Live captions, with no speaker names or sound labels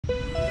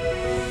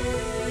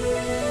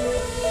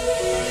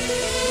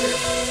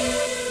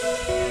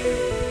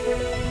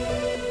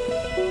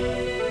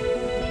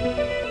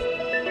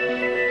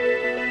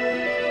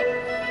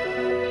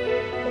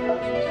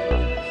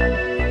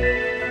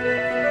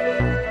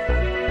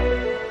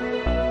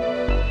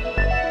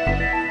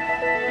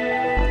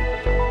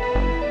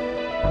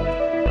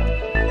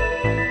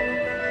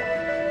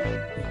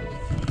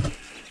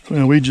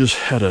Well, we just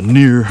had a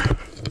near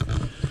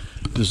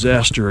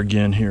disaster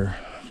again here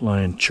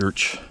flying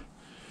church.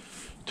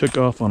 Took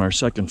off on our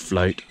second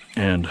flight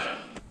and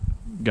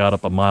got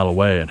up a mile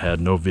away and had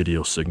no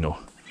video signal.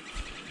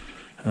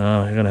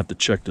 I'm gonna have to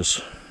check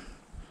this.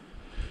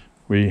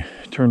 We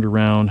turned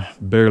around,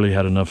 barely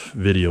had enough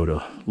video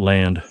to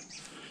land.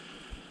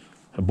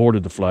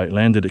 Aborted the flight,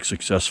 landed it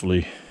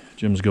successfully.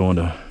 Jim's going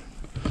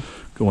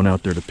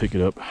out there to pick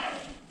it up.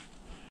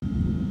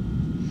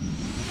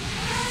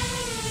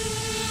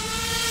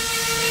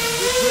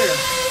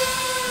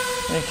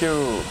 Thank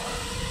you.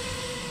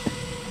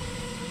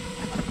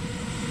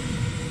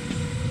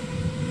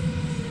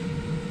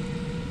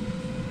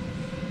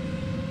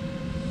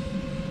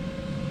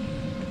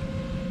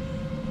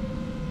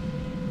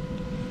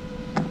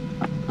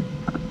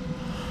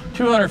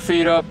 "200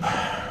 feet up."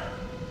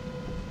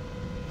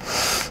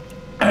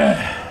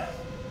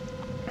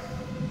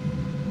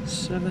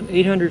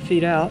 800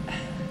 feet out.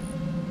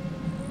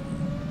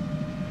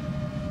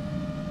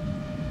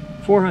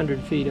 400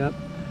 feet up.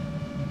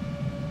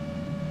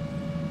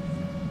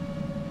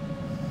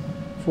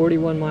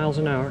 41 miles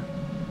an hour.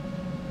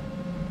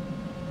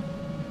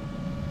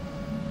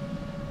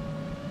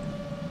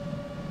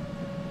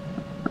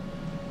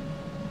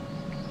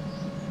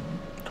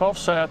 "12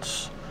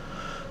 sats,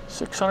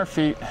 600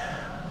 feet.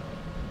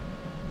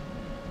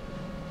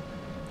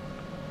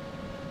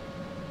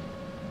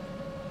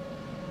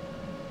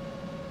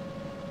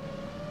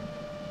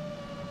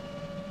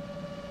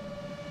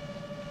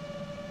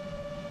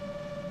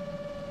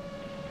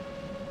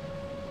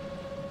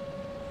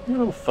 We're a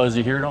little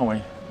fuzzy here, don't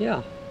we?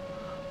 Yeah.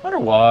 Wonder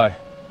why.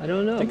 I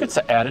don't know. I think it's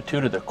the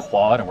attitude of the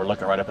quad, and we're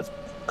looking right up at the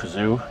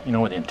kazoo, you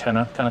know, with the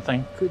antenna kind of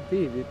thing. Could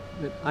be,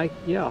 but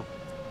yeah.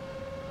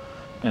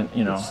 And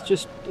you know,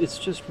 it's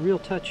just real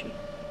touchy.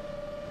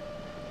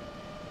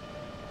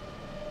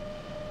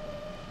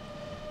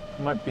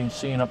 You might be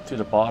seeing up through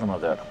the bottom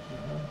of that.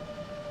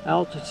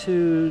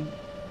 Altitude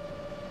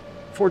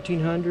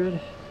 1400,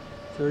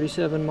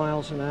 37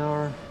 miles an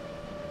hour,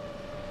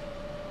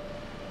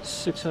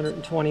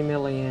 620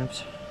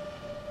 milliamps,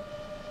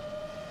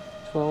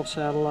 12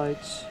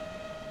 satellites.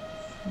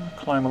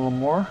 Climb a little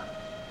more.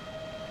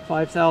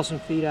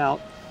 5,000 feet out.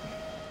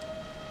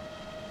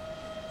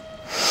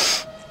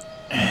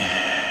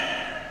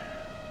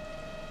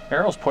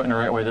 Arrow's pointing the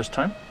right way this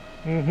time.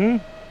 Mm-hmm.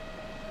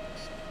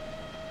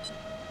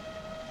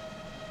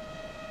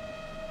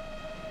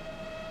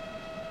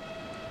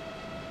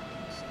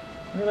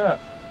 Look at that.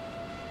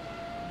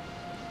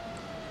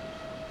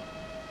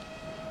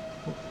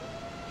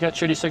 You got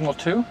shitty signal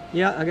too?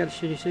 Yeah, I got a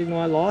shitty signal.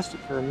 I lost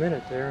it for a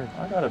minute there.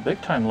 I got a big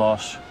time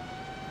loss.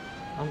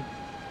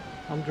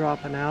 I'm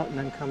dropping out and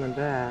then coming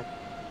back.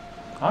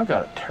 I've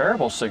got a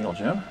terrible signal,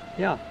 Jim.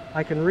 Yeah,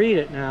 I can read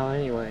it now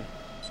anyway.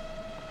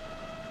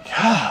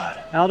 God.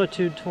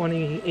 Altitude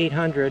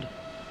 2,800,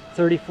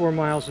 34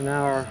 miles an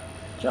hour.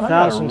 Jim, I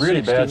got a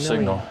really bad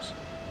signal.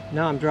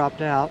 Now I'm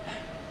dropped out.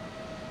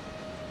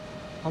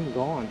 I'm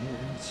gone here.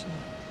 Let's see.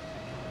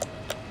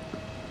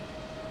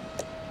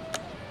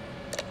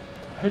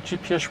 Hit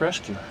GPS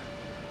rescue.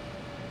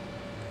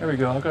 There we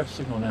go. I got a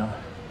signal now.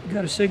 You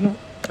got a signal?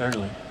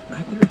 Barely.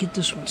 I better get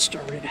this one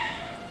started.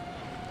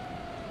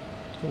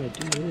 I'm gonna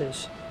do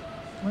this.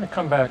 I'm gonna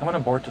come back. I'm gonna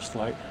abort this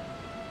flight.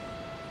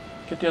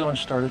 Get the other one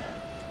started.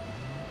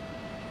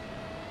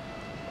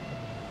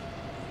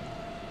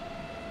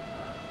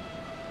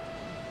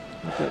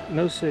 I've got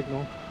no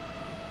signal.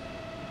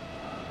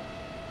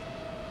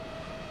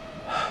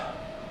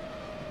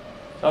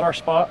 Is that our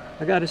spot?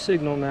 I got a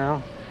signal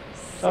now.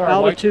 Is that our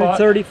Altitude white spot?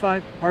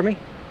 35. Pardon me?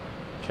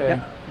 Okay.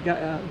 Yeah, I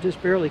got,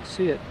 just barely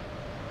see it.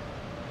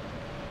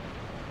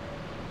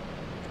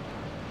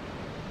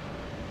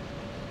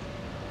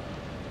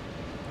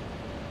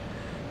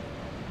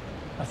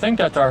 I think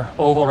that's our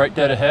oval right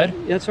dead ahead.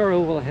 That's our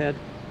oval ahead.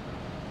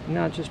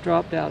 Now it just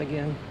dropped out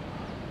again.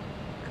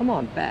 Come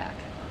on back.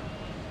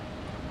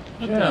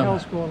 What Jim. the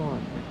hell's going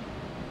on?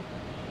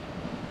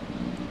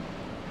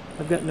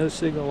 I've got no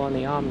signal on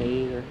the Omni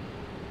either.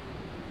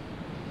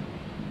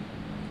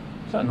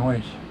 What's that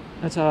noise?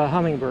 That's a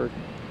hummingbird.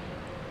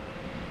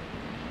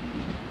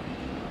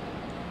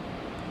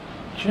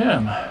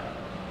 Jim.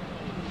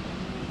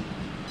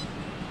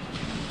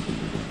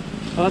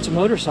 Oh, that's a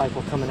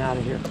motorcycle coming out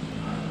of here.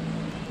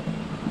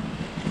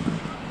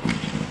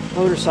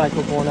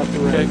 Motorcycle going up the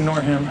road. Okay,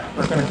 ignore him.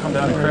 We're going to come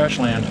down and crash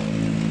land.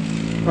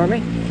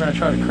 Pardon me? We're going to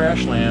try to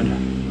crash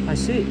land. I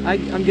see.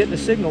 I'm getting a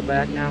signal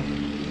back now.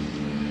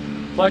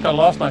 It's like I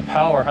lost my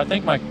power. I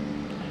think my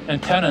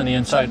antenna on the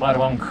inside might have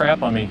gone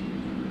crap on me.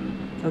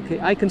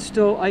 Okay, I can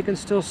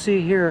still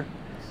see here.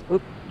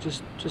 Oop,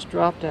 just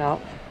dropped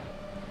out.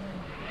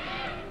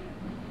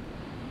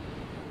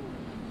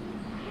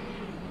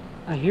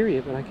 I hear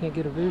you, but I can't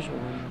get a visual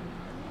on you.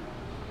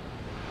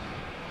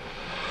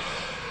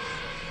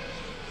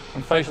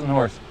 I'm facing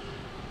north.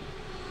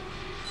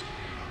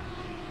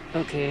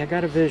 Okay, I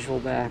got a visual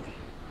back.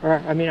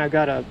 Or, I mean, I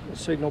got a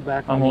signal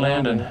back. I'm on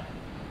landing. the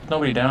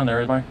Nobody down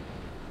there, is there?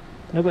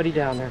 Nobody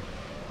down there.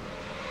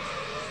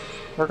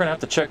 We're gonna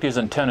have to check these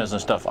antennas and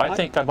stuff. I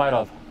think I might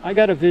have. I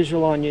got a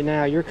visual on you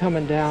now. You're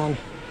coming down.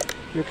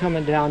 You're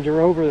coming down.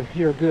 You're over.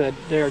 You're good.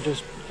 There,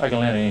 just. I can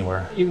land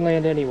anywhere. You can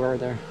land anywhere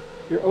there.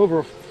 You're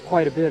over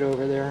quite a bit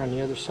over there on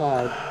the other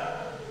side.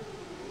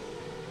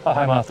 How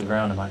high am I off the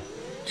ground am I?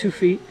 2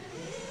 feet.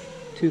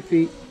 2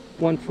 feet.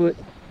 1 foot.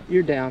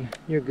 You're down.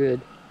 You're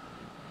good.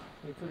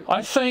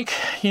 I think,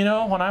 you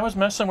know, when I was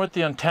messing with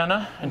the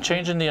antenna and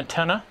changing the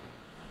antenna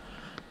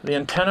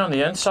on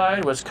the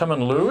inside was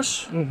coming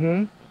loose.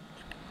 Mm-hmm.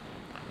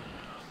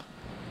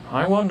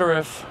 I wonder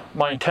if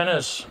my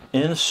antenna's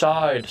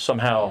inside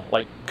somehow,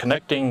 like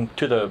connecting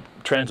to the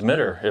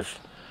transmitter, if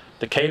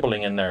the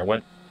cabling in there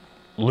went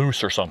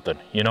loose or something,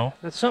 you know?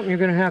 That's something you're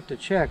going to have to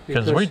check.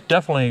 Because we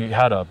definitely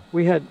had a...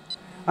 We had...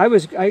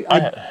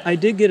 I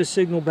did get a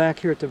signal back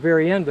here at the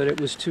very end, but it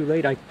was too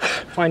late. I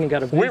finally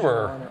got a visual. We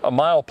were a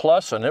mile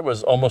plus and it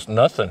was almost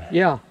nothing.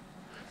 Yeah.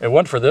 It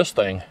went for this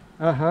thing.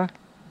 Uh-huh.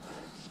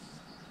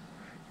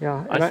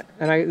 Yeah,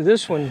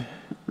 this one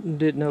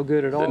did no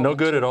good at all. No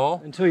good at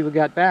all? Until you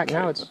got back.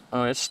 Now it's...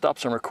 Oh, it stopped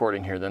some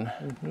recording here then.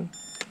 Mm-hmm.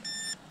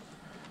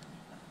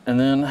 And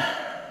then...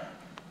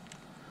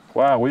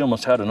 Wow, we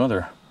almost had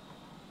another.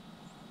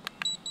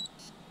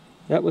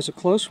 That was a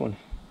close one.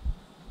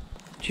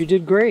 But you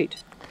did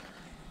great.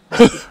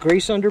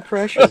 Grace under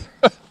pressure.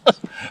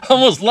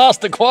 Almost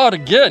lost the quad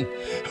again.